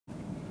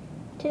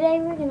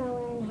Today we're going to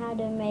learn how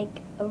to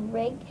make a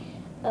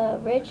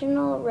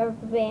original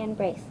rubber band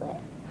bracelet.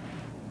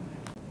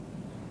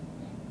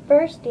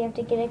 First you have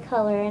to get a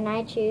color, and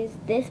I choose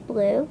this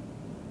blue.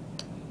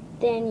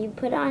 Then you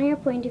put it on your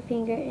pointer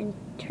finger and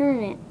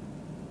turn it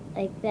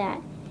like that.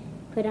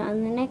 Put it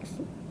on the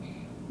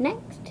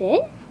next to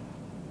it,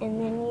 and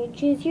then you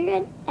choose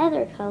your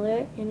other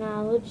color, and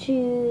I will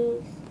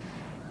choose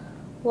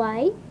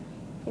white,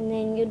 and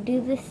then you'll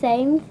do the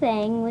same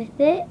thing with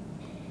it.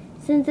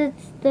 Since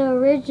it's the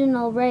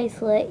original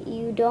bracelet,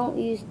 you don't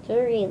use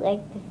 3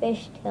 like the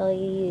fishtail,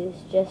 you use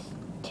just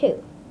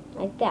 2,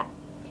 like that.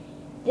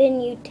 Then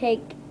you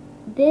take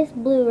this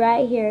blue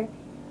right here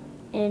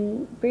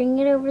and bring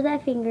it over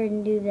that finger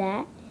and do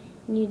that.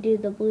 And you do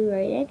the blue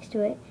right next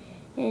to it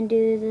and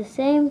do the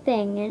same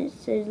thing, and it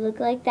should look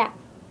like that.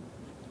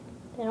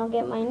 Then I'll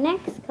get my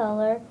next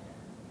color.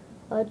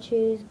 I'll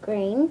choose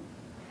green.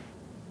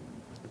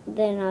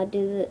 Then I'll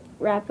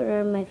wrap it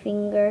around my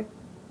finger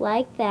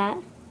like that.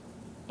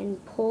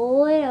 And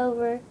pull it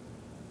over,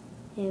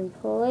 and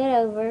pull it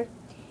over,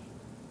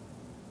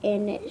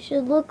 and it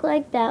should look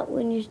like that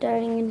when you're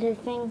starting into the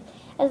thing.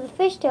 As the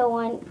fishtail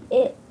one,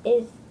 it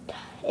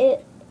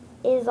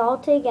is all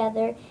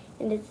together,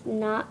 and it's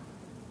not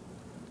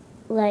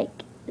like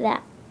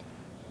that.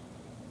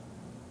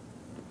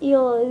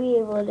 You'll be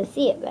able to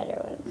see it better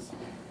once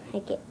I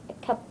get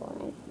a couple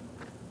in.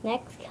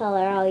 Next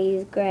color, I'll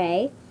use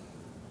gray,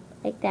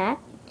 like that.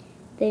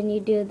 Then you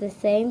do the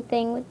same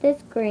thing with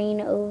this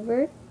green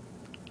over,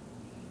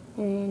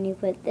 and then you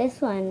put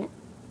this one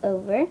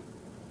over.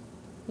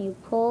 You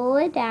pull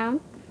it down.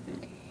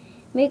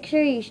 Make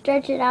sure you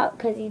stretch it out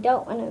because you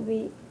don't want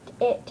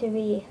it to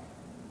be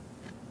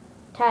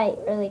tight,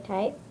 really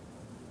tight,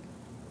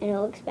 and it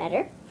looks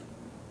better.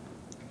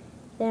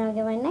 Then I'll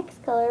get my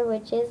next color,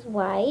 which is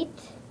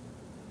white,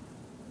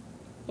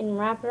 and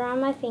wrap it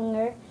around my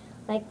finger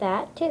like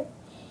that too.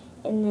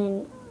 And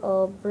then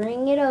I'll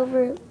bring it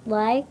over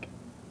like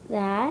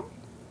that.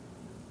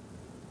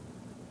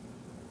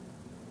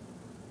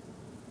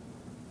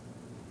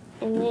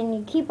 And then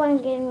you keep on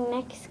getting the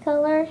next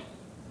color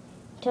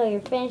until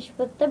you're finished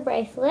with the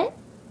bracelet.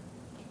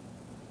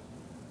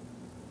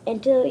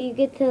 Until you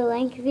get to the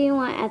length you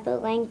want at the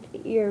length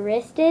your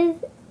wrist is.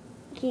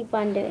 Keep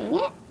on doing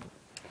it.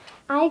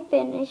 I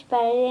finished, but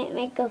I didn't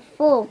make a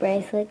full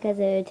bracelet because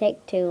it would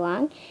take too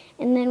long.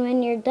 And then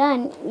when you're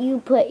done, you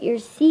put your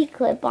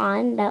C-clip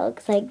on that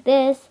looks like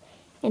this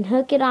and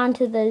hook it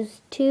onto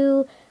those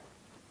 2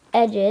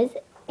 edges,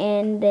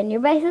 and then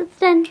your bracelet's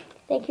done.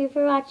 Thank you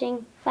for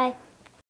watching. Bye.